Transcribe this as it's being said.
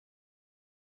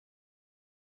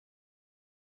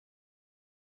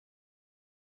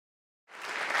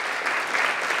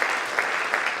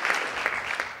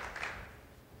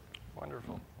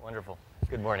Wonderful.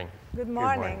 Good morning. Good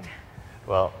morning. Good morning.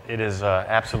 Well, it is an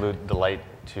absolute delight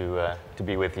to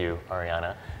be with you,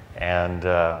 Arianna. And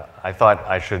I thought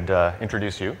I should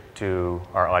introduce you to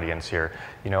our audience here.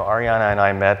 You know, Arianna and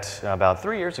I met about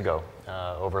 3 years ago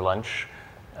over lunch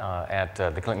at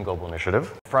the Clinton Global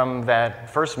Initiative. From that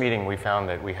first meeting, we found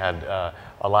that we had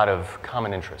a lot of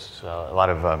common interests, a lot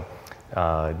of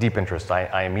deep interests.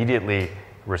 I immediately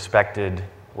respected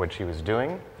what she was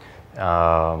doing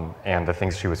and the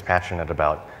things she was passionate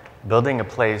about. Building a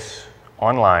place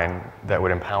online that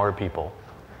would empower people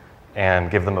and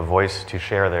give them a voice to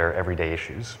share their everyday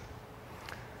issues.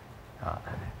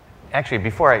 Actually,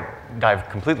 before I dive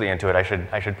completely into it,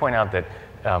 I should point out that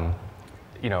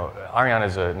you know, Arianna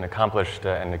is an accomplished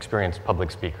and experienced public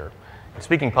speaker.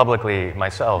 Speaking publicly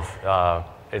myself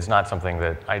is not something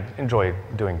that I enjoy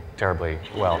doing terribly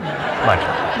well much.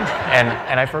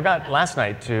 And I forgot last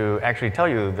night to actually tell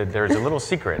you that there's a little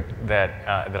secret that,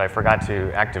 that I forgot to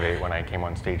activate when I came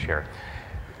on stage here.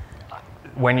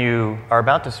 When you are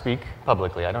about to speak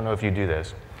publicly, I don't know if you do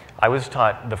this, I was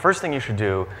taught the first thing you should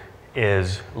do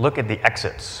is look at the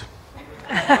exits.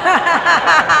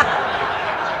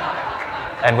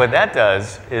 And what that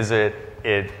does is it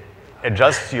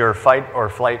adjusts your fight or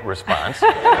flight response.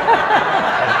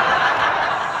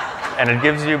 And it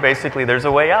gives you basically, there's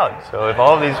a way out. So if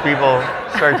all of these people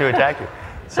start to attack you.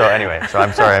 So anyway, so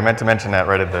I'm sorry, I meant to mention that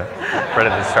right at the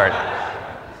start.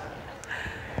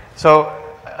 So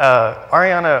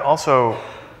Arianna also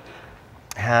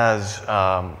has,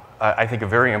 I think, a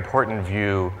very important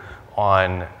view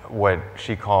on what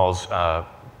she calls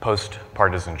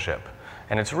post-partisanship.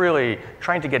 And it's really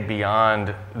trying to get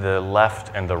beyond the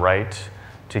left and the right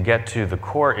to get to the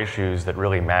core issues that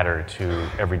really matter to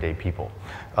everyday people.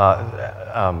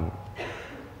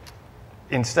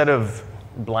 Instead of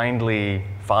blindly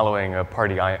following a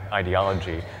party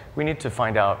ideology, we need to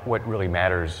find out what really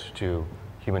matters to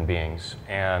human beings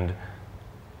and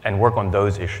work on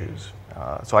those issues.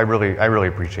 So I really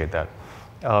appreciate that.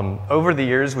 Over the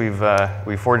years, we've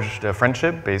forged a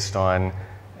friendship based on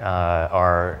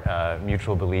our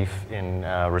mutual belief in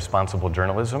responsible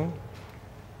journalism,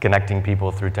 connecting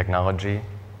people through technology,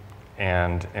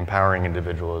 and empowering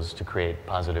individuals to create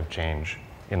positive change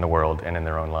in the world and in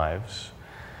their own lives.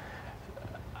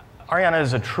 Arianna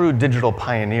is a true digital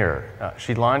pioneer.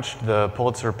 She launched the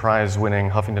Pulitzer Prize-winning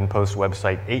Huffington Post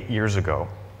website 8 years ago.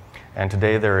 And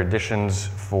today there are editions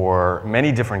for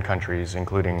many different countries,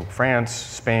 including France,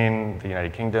 Spain, the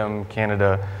United Kingdom,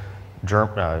 Canada,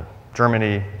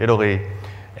 Germany, Italy,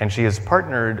 and she has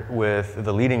partnered with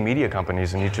the leading media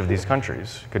companies in each of these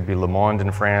countries. It could be Le Monde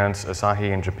in France,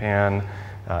 Asahi in Japan,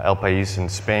 El País in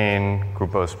Spain,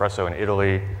 Grupo Espresso in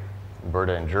Italy,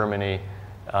 Berta in Germany.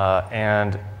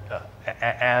 As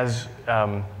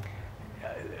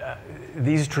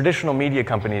these traditional media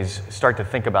companies start to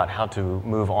think about how to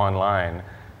move online,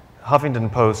 Huffington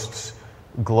Post's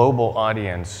global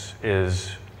audience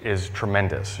is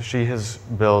tremendous. She has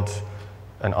built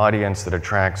an audience that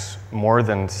attracts more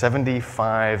than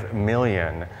 75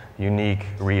 million unique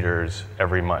readers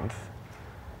every month.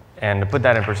 And to put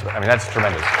that in perspective, I mean, that's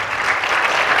tremendous.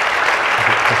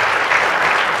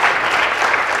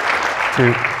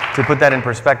 To put that in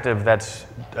perspective, that's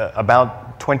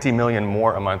about 20 million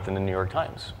more a month than the New York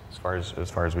Times, as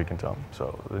far as we can tell.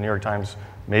 So the New York Times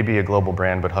may be a global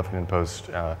brand, but Huffington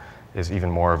Post is even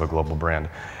more of a global brand.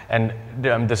 And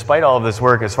despite all of this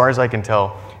work, as far as I can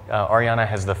tell, Arianna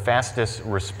has the fastest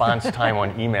response time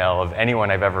on email of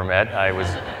anyone I've ever met.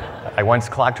 I once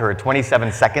clocked her at 27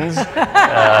 seconds.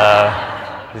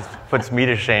 This puts me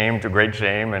to shame, to great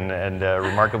shame, and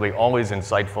remarkably always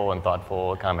insightful and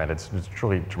thoughtful comment. It's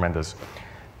truly tremendous.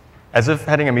 As if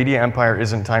heading a media empire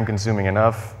isn't time-consuming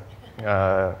enough,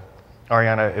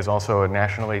 Arianna is also a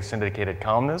nationally syndicated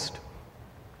columnist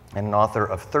and an author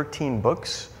of 13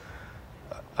 books,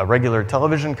 a regular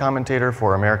television commentator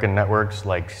for American networks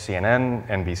like CNN,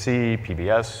 NBC,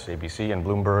 PBS, ABC, and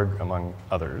Bloomberg, among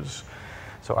others.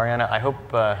 So Arianna, I hope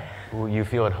you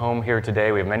feel at home here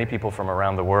today. We have many people from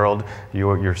around the world.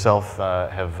 You yourself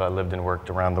have lived and worked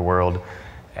around the world.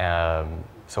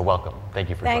 So welcome. Thank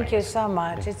you for joining us. Thank you so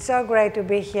much. It's so great to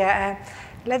be here.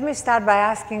 Let me start by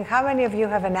asking, how many of you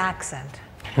have an accent?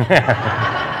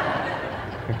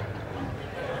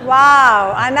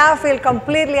 Wow, I now feel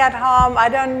completely at home. I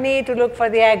don't need to look for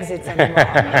the exits anymore.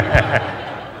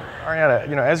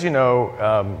 Arianna, as you know,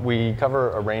 we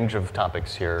cover a range of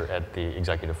topics here at the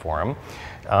Executive Forum.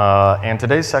 And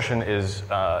today's session is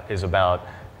about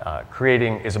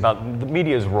the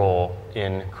media's role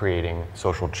in creating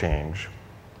social change.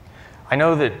 I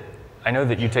know that I know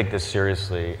that you take this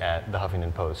seriously at the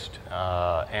Huffington Post.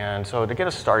 And so to get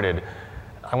us started,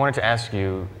 I wanted to ask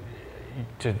you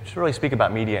to really speak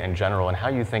about media in general and how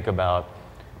you think about,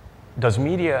 does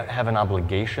media have an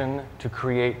obligation to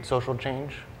create social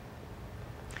change?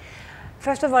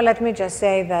 First of all, let me just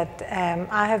say that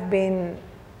I have been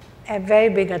a very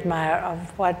big admirer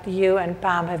of what you and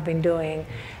Pam have been doing.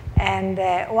 And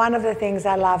one of the things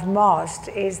I love most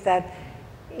is that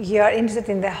you're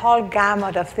interested in the whole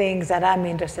gamut of things that I'm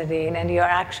interested in, and you're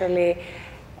actually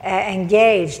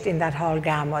engaged in that whole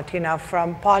gamut, you know,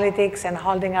 from politics and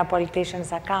holding our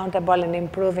politicians accountable and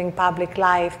improving public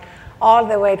life, all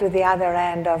the way to the other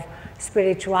end of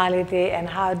spirituality and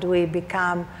how do we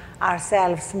become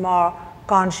ourselves more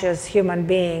conscious human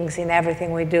beings in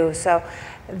everything we do. So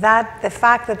that the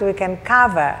fact that we can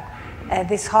cover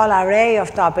this whole array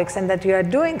of topics and that you are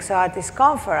doing so at this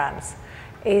conference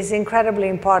is incredibly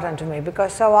important to me,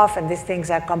 because so often these things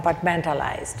are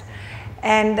compartmentalized.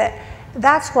 And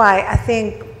that's why I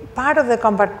think part of the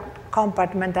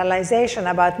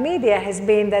compartmentalization about media has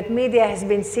been that media has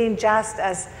been seen just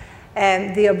as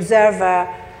the observer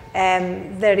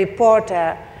and the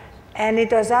reporter, and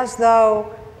it was as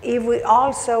though if we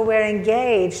also were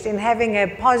engaged in having a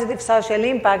positive social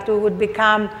impact, we would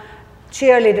become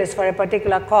cheerleaders for a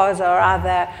particular cause or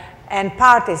other and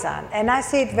partisan. And I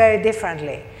see it very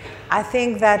differently. I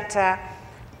think that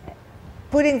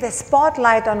putting the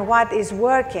spotlight on what is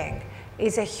working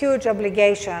is a huge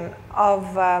obligation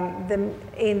of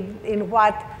in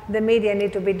what the media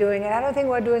need to be doing, and I don't think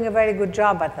we're doing a very good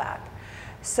job at that.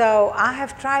 So I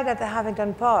have tried at the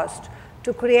Huffington Post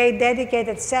to create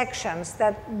dedicated sections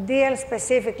that deal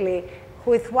specifically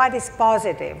with what is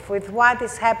positive, with what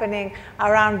is happening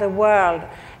around the world,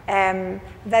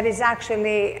 that is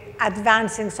actually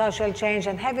advancing social change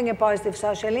and having a positive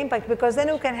social impact, because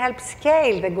then we can help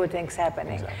scale the good things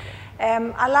happening. Exactly.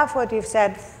 I love what you've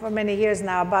said for many years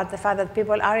now about the fact that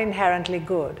people are inherently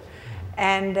good.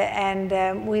 And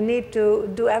we need to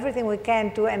do everything we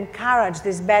can to encourage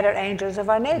these better angels of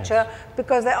our nature, yes,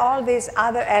 because there are all these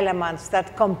other elements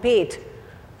that compete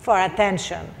for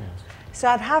attention. Yes. So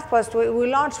at HuffPost, we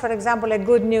launched, for example, a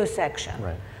good news section,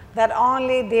 right, that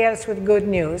only deals with good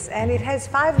news, and it has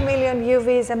 5 million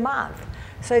UVs a month.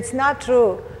 So it's not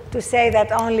true to say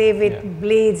that only if it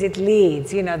bleeds, it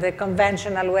leads, you know, the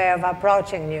conventional way of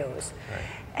approaching news. Right.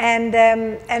 And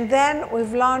then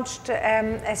we've launched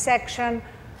a section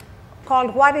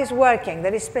called What is Working,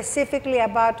 that is specifically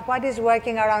about what is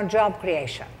working around job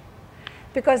creation.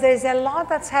 Because there is a lot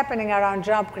that's happening around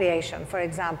job creation, for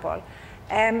example,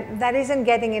 that isn't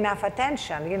getting enough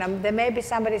attention. You know, there may be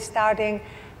somebody starting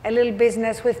a little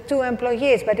business with 2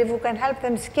 employees, but if we can help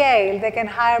them scale, they can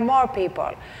hire more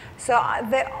people. So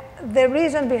the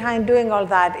reason behind doing all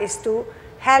that is to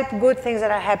help good things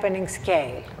that are happening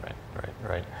scale.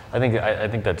 Right. I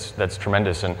think that's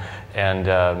tremendous. And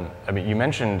I mean, you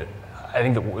mentioned, I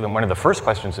think that one of the first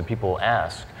questions that people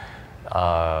ask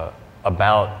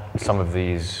about some of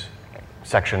these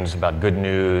sections about good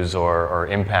news or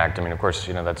impact. I mean, of course,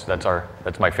 you know,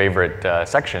 that's my favorite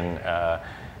section.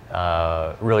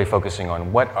 Really focusing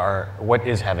on what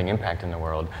is having impact in the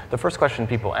world. The first question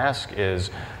people ask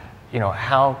is, you know,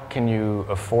 how can you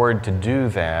afford to do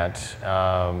that?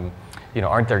 You know,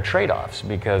 aren't there trade-offs?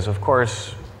 Because of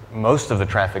course, most of the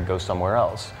traffic goes somewhere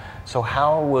else. So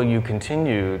how will you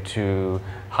continue to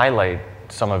highlight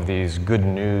some of these good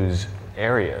news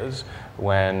areas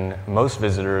when most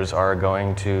visitors are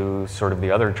going to sort of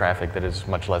the other traffic that is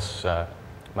much less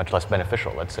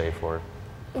beneficial, let's say, for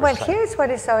well, here's what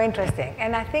is so interesting,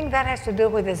 and I think that has to do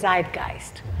with the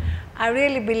zeitgeist. I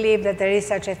really believe that there is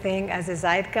such a thing as a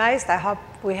zeitgeist. I hope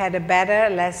we had a better,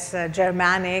 less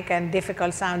Germanic and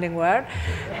difficult sounding word.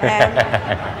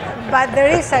 But there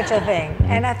is such a thing.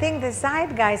 And I think the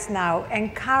zeitgeist now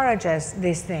encourages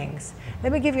these things.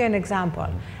 Let me give you an example.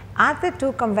 At the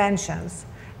 2 conventions,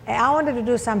 I wanted to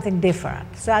do something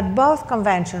different. So at both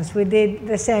conventions, we did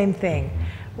the same thing.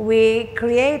 We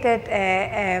created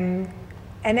an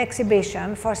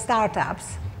exhibition for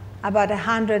startups, about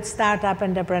 100 startup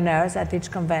entrepreneurs at each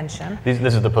convention.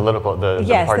 This is the political, the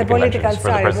party conventions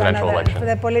for the presidential election. For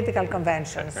the political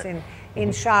conventions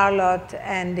in Charlotte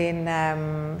and in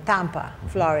Tampa,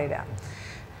 Florida.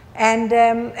 And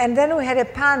then we had a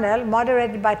panel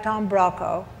moderated by Tom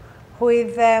Brokaw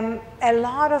with a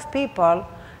lot of people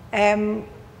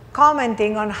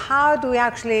commenting on how do we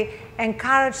actually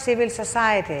encourage civil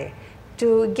society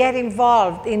to get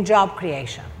involved in job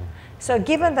creation. So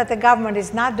given that the government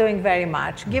is not doing very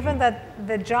much, given that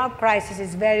the job crisis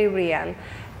is very real,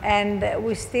 and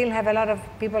we still have a lot of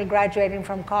people graduating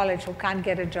from college who can't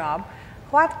get a job,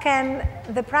 what can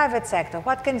the private sector,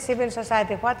 what can civil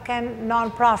society, what can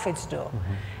nonprofits do?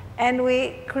 And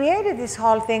we created this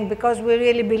whole thing because we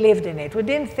really believed in it. We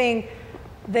didn't think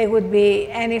there would be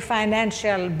any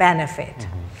financial benefit.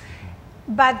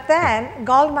 But then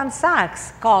Goldman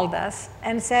Sachs called us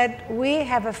and said, we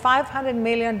have a $500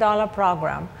 million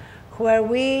program where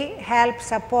we help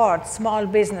support small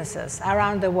businesses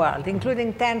around the world,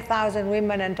 including 10,000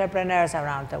 women entrepreneurs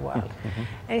around the world.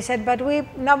 And he said, but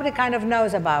nobody kind of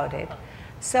knows about it.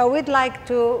 So we'd like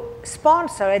to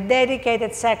sponsor a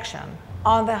dedicated section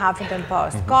on the Huffington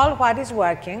Post called What is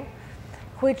Working,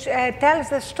 which tells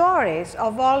the stories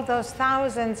of all those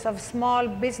thousands of small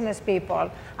business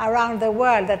people around the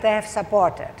world that they have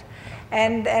supported.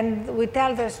 And we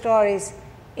tell their stories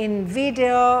in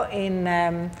video,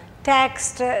 in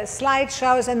text,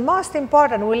 slideshows, and most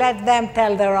important, we let them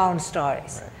tell their own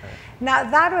stories. Now,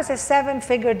 that was a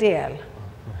 7-figure deal.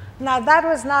 Now, that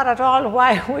was not at all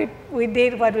why we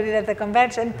did what we did at the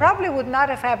convention. Probably would not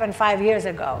have happened 5 years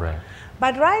ago. Right.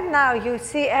 But right now, you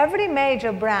see every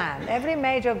major brand, every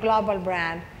major global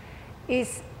brand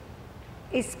is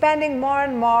spending more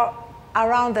and more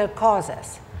around their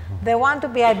causes. They want to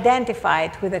be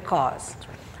identified with a cause.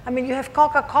 I mean, you have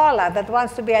Coca-Cola that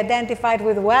wants to be identified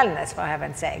with wellness, for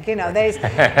heaven's sake. You know, there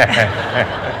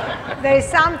is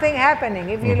something happening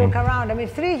if you look around. I mean,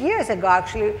 3 years ago,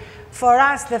 actually, for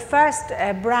us, the first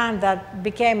brand that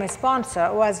became a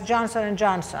sponsor was Johnson &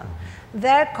 Johnson.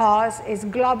 Their cause is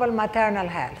global maternal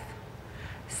health.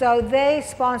 So they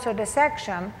sponsored a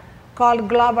section called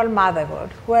Global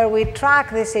Motherhood, where we track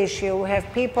this issue. We have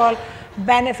people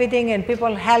benefiting and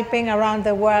people helping around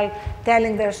the world,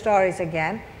 telling their stories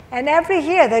again. And every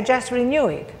year, they just renew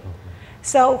it.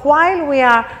 So while we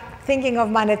are thinking of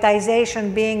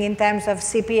monetization being in terms of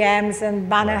CPMs and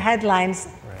banner headlines,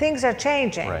 things are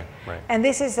changing. And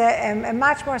this is a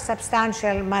much more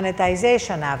substantial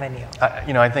monetization avenue.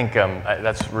 You know, I think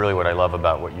that's really what I love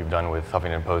about what you've done with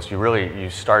Huffington Post. You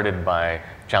started by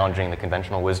challenging the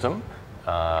conventional wisdom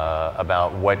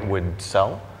about what would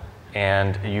sell,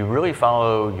 and you really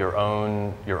follow your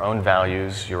own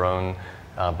values, your own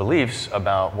beliefs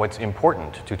about what's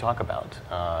important to talk about.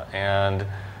 And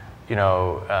you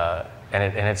know, and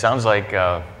it sounds like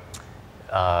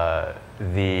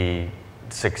the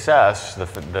success,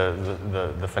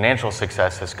 the financial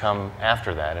success has come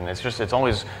after that, and it's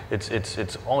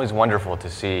always wonderful to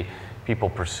see people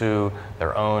pursue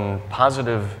their own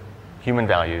positive human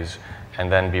values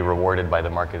and then be rewarded by the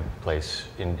marketplace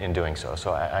in doing so.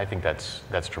 So I think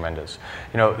that's tremendous.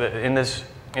 You know, in this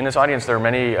audience, there are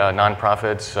many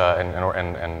nonprofits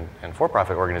and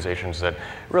for-profit organizations that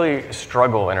really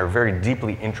struggle and are very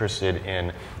deeply interested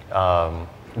in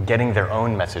getting their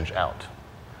own message out.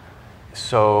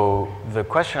 So the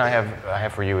question I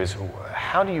have for you is,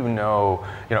 how do you know,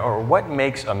 or what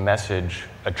makes a message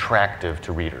attractive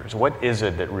to readers? What is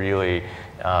it that really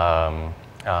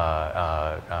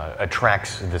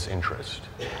attracts this interest?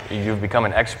 You've become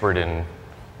an expert in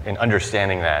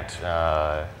understanding that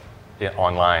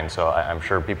online, so I'm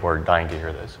sure people are dying to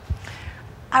hear this.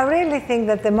 I really think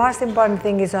that the most important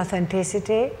thing is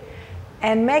authenticity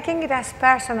and making it as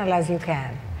personal as you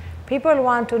can. People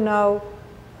want to know,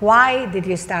 why did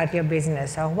you start your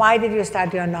business, or why did you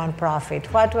start your nonprofit?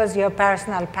 What was your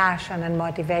personal passion and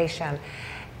motivation?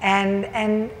 And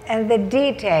the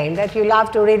detail that you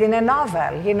love to read in a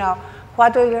novel. You know,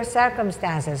 what were your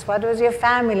circumstances? What was your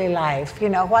family life? You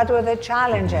know, what were the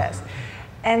challenges?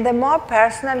 And the more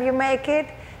personal you make it,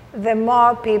 the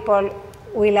more people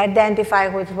will identify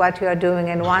with what you are doing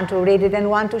and want to read it and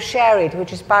want to share it,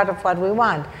 which is part of what we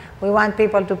want. We want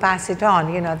people to pass it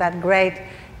on. You know, that great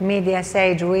media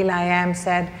sage Will.i.am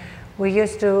said, we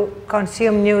used to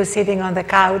consume news sitting on the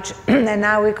couch, and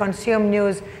now we consume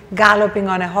news galloping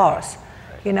on a horse.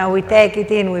 You know, we take it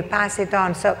in, we pass it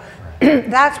on. So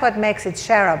that's what makes it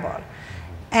shareable.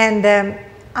 And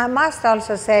I must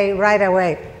also say right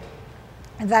away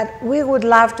that we would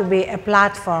love to be a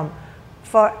platform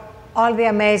for all the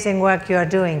amazing work you are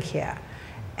doing here,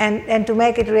 and to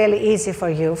make it really easy for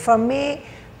you. For me,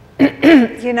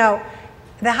 you know,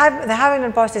 the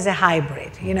Huffington Post is a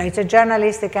hybrid. You know, it's a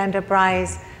journalistic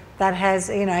enterprise that has,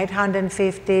 you know,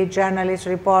 850 journalists,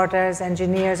 reporters,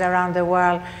 engineers around the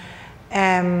world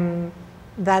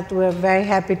that we're very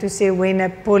happy to see win a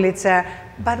Pulitzer.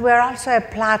 But we're also a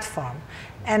platform.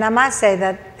 And I must say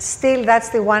that still that's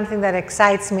the one thing that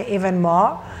excites me even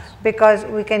more, because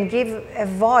we can give a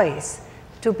voice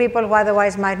to people who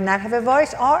otherwise might not have a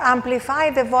voice, or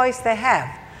amplify the voice they have.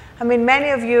 I mean, many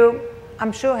of you,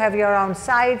 I'm sure, have your own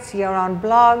sites, your own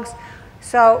blogs,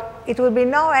 so it will be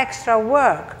no extra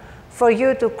work for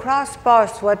you to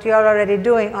cross-post what you're already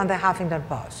doing on the Huffington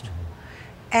Post.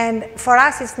 And for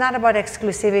us, it's not about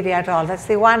exclusivity at all. That's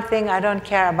the one thing I don't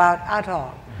care about at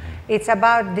all. It's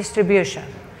about distribution.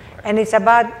 And it's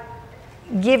about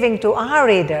giving to our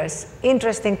readers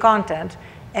interesting content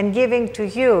and giving to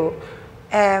you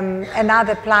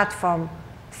another platform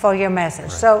for your message.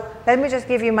 Right. So let me just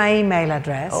give you my email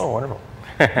address. Oh, wonderful.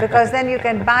 Because then you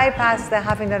can bypass the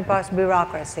Huffington Post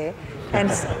bureaucracy and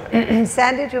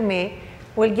send it to me.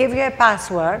 We'll give you a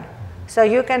password so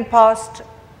you can post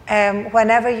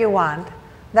whenever you want.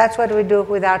 That's what we do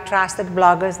with our trusted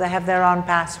bloggers. They have their own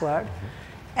password.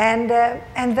 And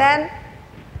then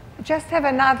just have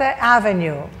another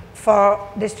avenue for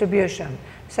distribution.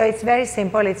 So it's very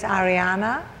simple. It's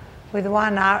Arianna with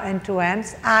 1 R and 2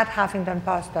 N's at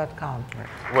huffingtonpost.com.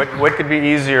 What could be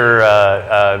easier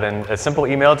than a simple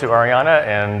email to Arianna,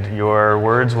 and your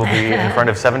words will be in front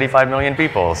of 75 million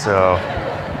people. So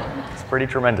it's pretty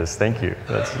tremendous. Thank you.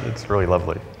 It's really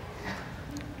lovely.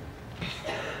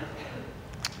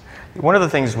 One of the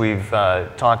things we've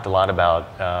talked a lot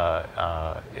about,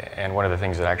 and one of the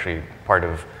things that actually part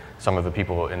of some of the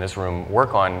people in this room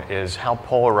work on, is how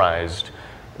polarized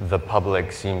the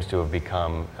public seems to have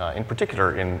become, in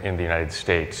particular in the United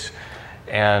States.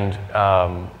 And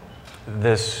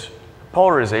this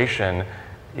polarization,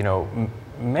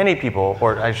 many people,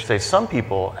 or I should say some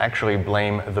people, actually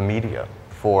blame the media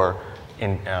for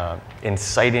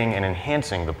inciting and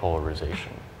enhancing the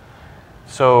polarization.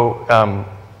 So,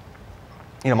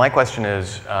 my question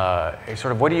is,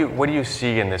 sort of, what do you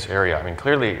see in this area? I mean,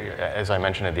 clearly, as I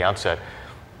mentioned at the outset,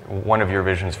 one of your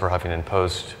visions for Huffington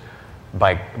Post,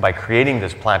 by creating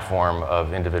this platform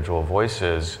of individual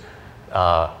voices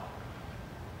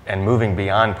and moving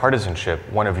beyond partisanship,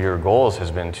 one of your goals has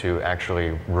been to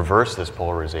actually reverse this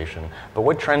polarization. But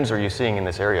what trends are you seeing in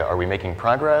this area? Are we making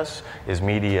progress? Is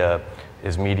media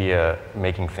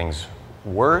making things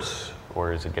worse,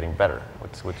 or is it getting better?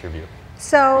 What's your view?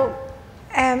 So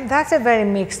that's a very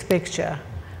mixed picture,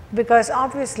 because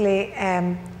obviously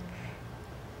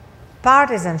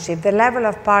partisanship, the level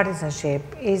of partisanship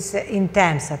is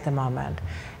intense at the moment.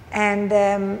 And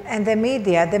the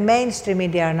media, the mainstream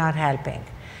media, are not helping.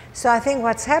 So I think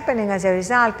what's happening as a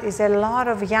result is a lot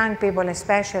of young people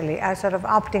especially are sort of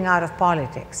opting out of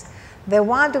politics. They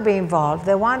want to be involved,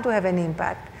 they want to have an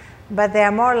impact, but they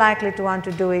are more likely to want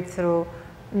to do it through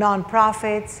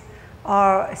nonprofits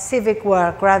or civic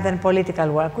work rather than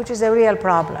political work, which is a real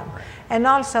problem. And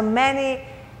also many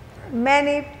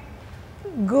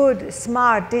good,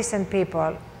 smart, decent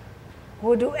people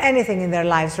who do anything in their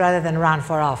lives rather than run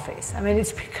for office. I mean,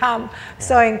 it's become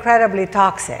so incredibly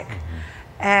toxic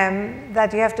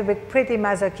that you have to be pretty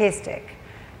masochistic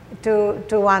to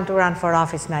want to run for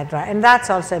office night, right? And that's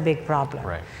also a big problem.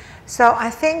 Right. So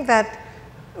I think that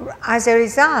as a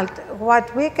result,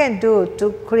 what we can do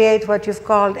to create what you've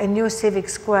called a new civic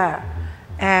square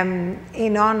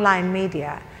in online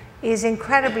media is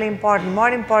incredibly important, more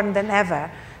important than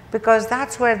ever, because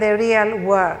that's where the real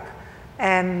work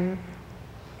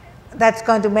that's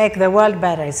going to make the world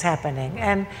better is happening.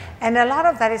 And a lot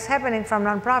of that is happening from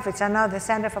nonprofits. I know the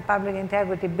Center for Public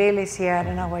Integrity, Bill is here. I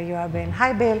don't know where you are, Bill.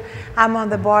 Hi, Bill. I'm on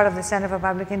the board of the Center for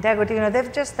Public Integrity.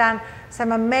 They've just done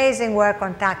some amazing work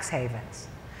on tax havens.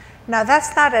 Now,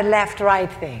 that's not a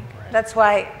left-right thing. Right. That's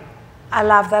why I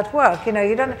love that work.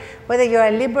 You don't, whether you're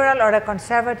a liberal or a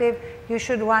conservative, you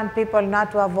should want people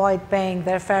not to avoid paying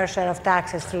their fair share of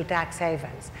taxes through tax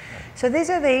havens. So these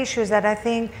are the issues that I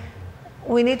think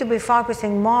we need to be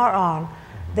focusing more on,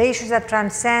 the issues that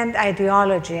transcend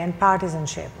ideology and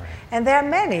partisanship. Right. And there are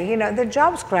many. The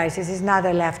jobs crisis is not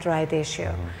a left-right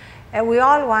issue. And we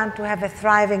all want to have a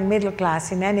thriving middle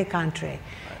class in any country.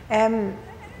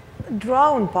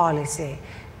 Drone policy,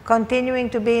 continuing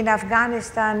to be in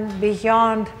Afghanistan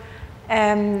beyond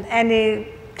any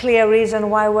clear reason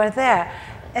why we're there.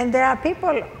 And there are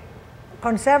people,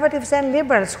 conservatives and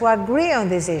liberals, who agree on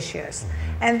these issues.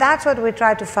 And that's what we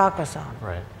try to focus on.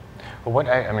 Right. Well,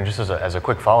 I mean, just as a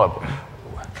quick follow-up,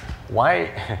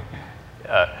 why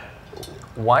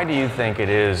do you think it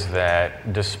is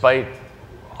that despite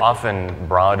often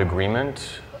broad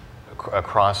agreement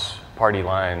across party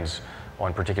lines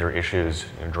on particular issues,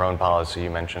 drone policy, you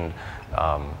mentioned,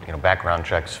 background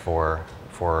checks for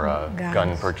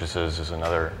gun purchases is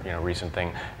another recent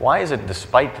thing. Why is it,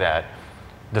 despite that,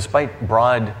 despite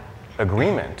broad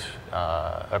agreement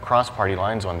across party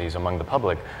lines on these among the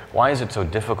public, why is it so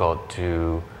difficult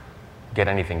to get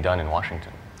anything done in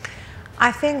Washington?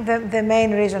 I think the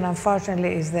main reason,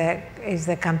 unfortunately, is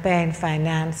the campaign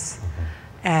finance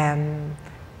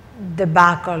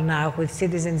debacle now with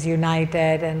Citizens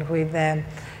United and with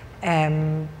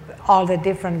all the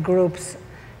different groups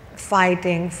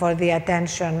fighting for the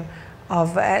attention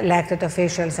of elected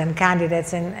officials and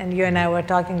candidates. And you and I were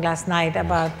talking last night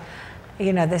about,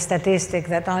 you know, the statistic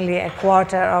that only a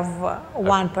quarter of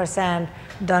 1%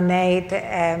 donate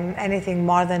anything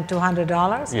more than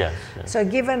 $200. Yes, yes. So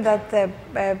given that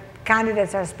the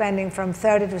candidates are spending from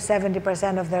 30 to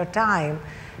 70% of their time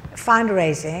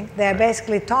fundraising, they're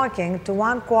basically talking to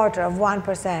 1/4 of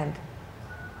 1%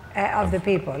 of the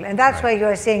people. And that's why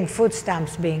you're seeing food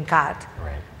stamps being cut.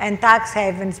 And tax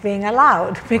havens being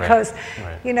allowed, because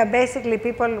you know, basically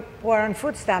people who are on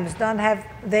food stamps don't have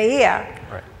the ear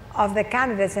of the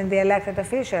candidates and the elected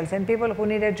officials, and people who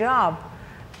need a job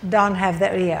don't have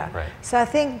their ear. So I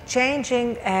think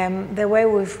changing the way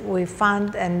we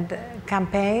fund and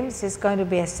campaigns is going to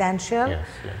be essential. Yes,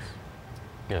 yes.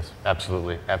 Yes,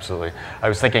 absolutely, absolutely. I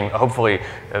was thinking, hopefully,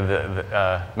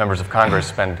 the members of Congress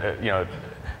spend, you know,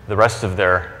 the rest of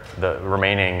the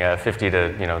remaining 50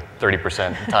 to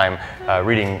 30% time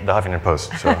reading the Huffington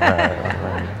Post. So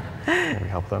maybe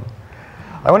help them.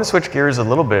 I want to switch gears a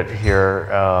little bit here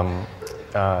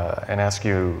and ask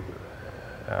you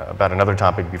about another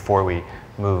topic before we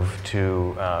move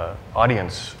to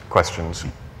audience questions.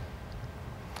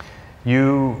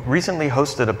 You recently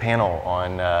hosted a panel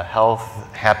on health,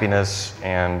 happiness,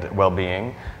 and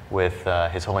well-being with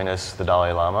His Holiness the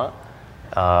Dalai Lama.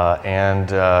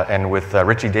 And with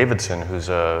Richie Davidson, who's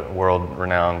a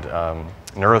world-renowned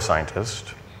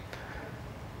neuroscientist.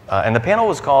 And the panel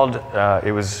was called,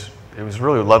 it was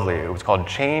really lovely, it was called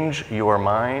Change Your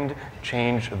Mind,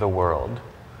 Change the World.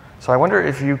 So I wonder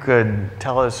if you could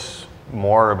tell us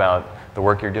more about the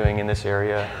work you're doing in this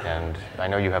area, and I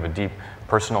know you have a deep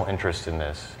personal interest in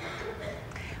this.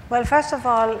 Well, first of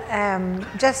all,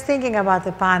 just thinking about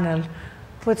the panel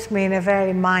puts me in a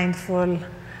very mindful,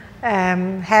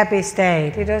 happy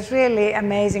state. It was really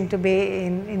amazing to be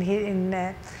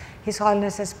in His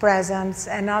Holiness's presence,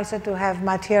 and also to have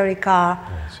Mathieu Ricard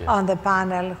on the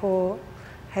panel, who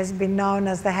has been known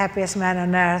as the happiest man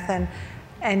on earth,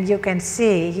 and you can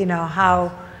see, you know,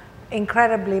 how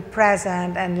incredibly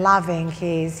present and loving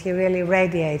he is. He really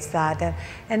radiates that.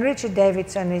 And Richard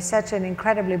Davidson is such an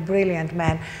incredibly brilliant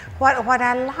man. What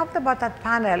I loved about that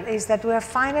panel is that we're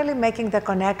finally making the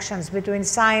connections between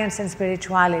science and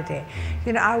spirituality.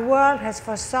 You know, our world has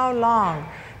for so long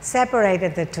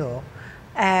separated the two,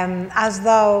 as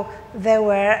though they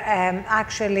were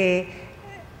actually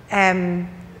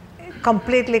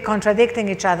completely contradicting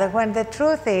each other, when the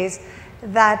truth is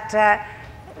that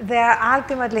they are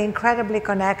ultimately incredibly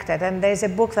connected. And there's a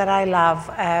book that I love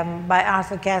by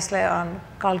Arthur Koestler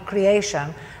called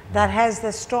Creation, that has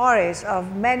the stories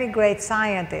of many great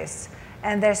scientists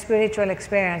and their spiritual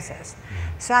experiences.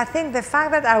 So I think the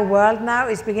fact that our world now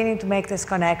is beginning to make these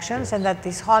connections, and that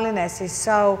His Holiness is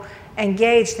so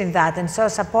engaged in that and so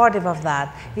supportive of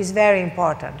that, is very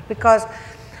important, because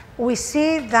we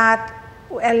see that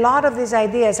a lot of these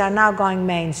ideas are now going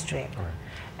mainstream.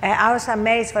 I was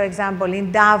amazed, for example,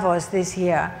 in Davos this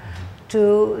year,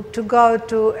 to go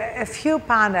to a few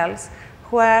panels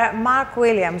where Mark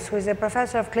Williams, who is a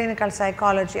professor of clinical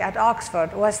psychology at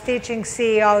Oxford, was teaching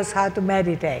CEOs how to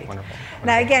meditate. Wonderful.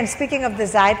 Now, again, speaking of the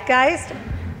zeitgeist,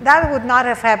 that would not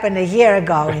have happened a year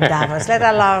ago in Davos, let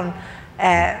alone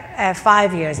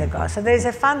 5 years ago. So there is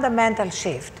a fundamental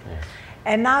shift.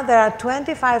 And now there are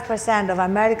 25% of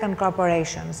American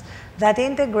corporations that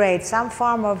integrate some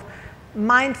form of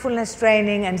mindfulness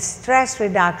training and stress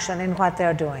reduction in what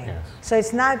they're doing. So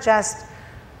it's not just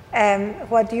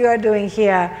what you are doing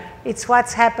here, it's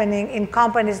what's happening in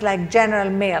companies like General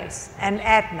Mills and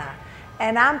Aetna.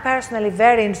 And I'm personally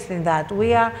very interested in that.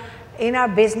 We are, in our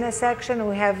business section,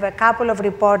 we have a couple of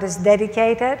reporters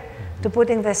dedicated to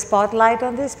putting the spotlight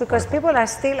on this, because people are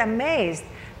still amazed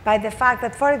by the fact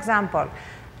that, for example,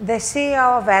 the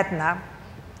CEO of Aetna,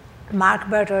 Mark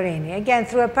Bertorini, again,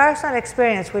 through a personal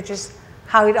experience, which is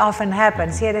how it often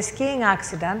happens. He had a skiing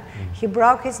accident, he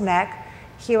broke his neck,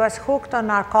 he was hooked on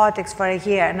narcotics for a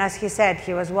year, and as he said,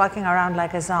 he was walking around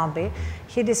like a zombie.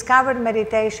 He discovered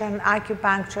meditation,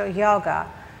 acupuncture, yoga.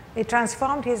 It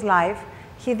transformed his life.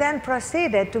 He then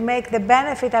proceeded to make the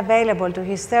benefit available to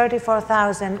his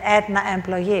 34,000 Aetna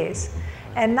employees.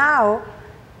 And now,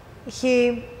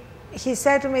 he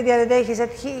said to me the other day, he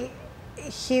said he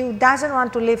doesn't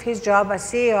want to leave his job as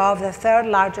CEO of the third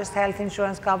largest health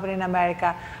insurance company in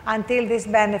America until this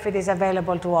benefit is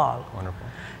available to all. Wonderful.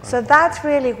 So that's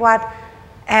really what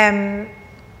I'm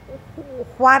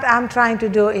trying to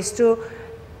do, is to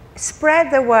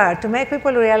spread the word, to make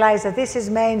people realize that this is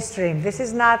mainstream. This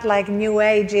is not like new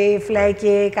agey,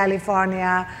 flaky,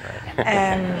 California,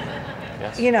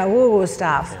 you know, woo-woo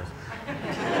stuff.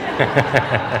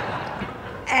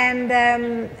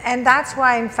 And that's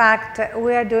why, in fact,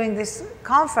 we are doing this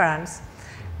conference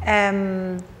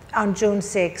on June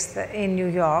 6th in New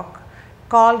York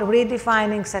called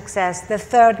Redefining Success, the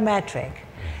third metric.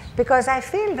 Because I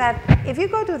feel that if you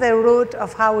go to the root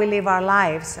of how we live our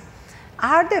lives,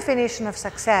 our definition of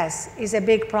success is a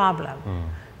big problem.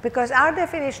 Because our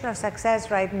definition of success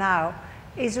right now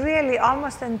is really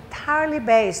almost entirely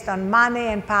based on money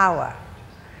and power.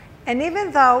 And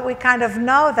even though we kind of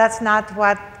know that's not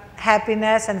what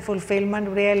happiness and fulfillment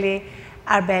really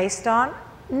are based on,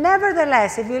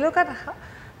 nevertheless, if you look at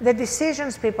the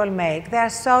decisions people make, they are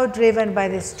so driven by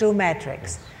these two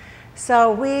metrics.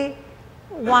 So we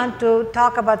want to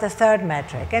talk about the third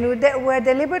metric, and we're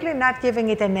deliberately not giving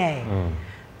it a name,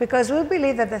 because we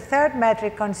believe that the third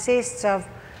metric consists of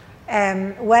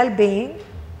well-being,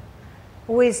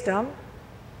 wisdom,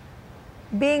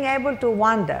 being able to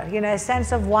wonder, you know, a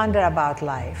sense of wonder about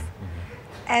life,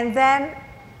 and then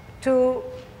to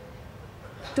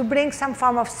bring some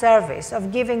form of service,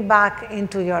 of giving back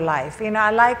into your life. You know,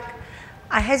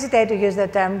 I hesitate to use the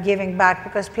term giving back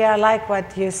because, Pierre, I like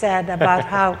what you said about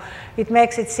how it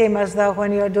makes it seem as though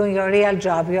when you're doing your real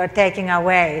job, you're taking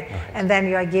away and then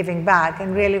you're giving back.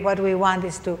 And really what we want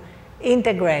is to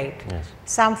integrate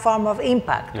some form of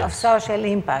impact, of social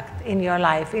impact in your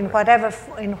life, in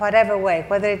whatever way,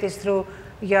 whether it is through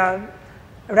your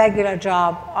regular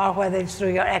job or whether it's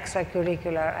through your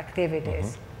extracurricular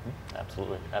activities.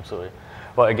 Absolutely, absolutely.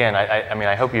 Well, again,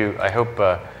 I hope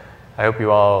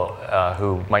you all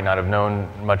who might not have known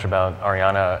much about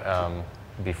Arianna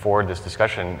before this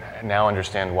discussion now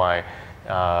understand why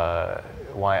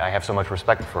I have so much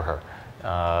respect for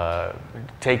her.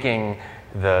 Taking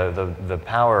the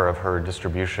power of her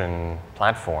distribution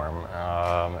platform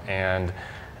and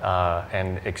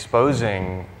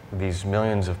exposing these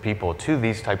millions of people to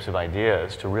these types of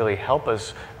ideas to really help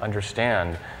us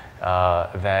understand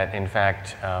that, in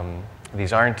fact,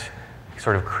 these aren't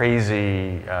sort of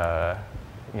crazy,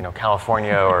 you know,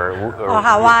 California or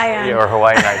Hawaiian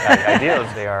ideals.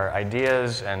 They are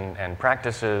ideas and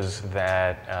practices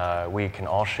that we can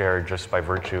all share just by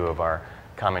virtue of our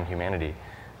common humanity.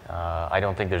 I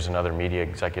don't think there's another media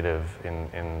executive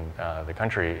in the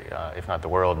country, if not the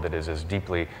world, that is as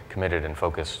deeply committed and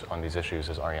focused on these issues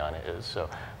as Arianna is. So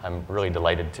I'm really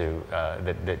delighted to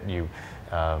that you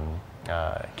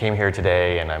came here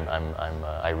today, and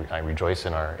I rejoice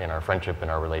in our friendship and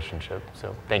our relationship.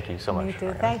 So thank you so much. Me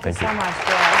too. Thank you so much,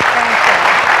 Pierre.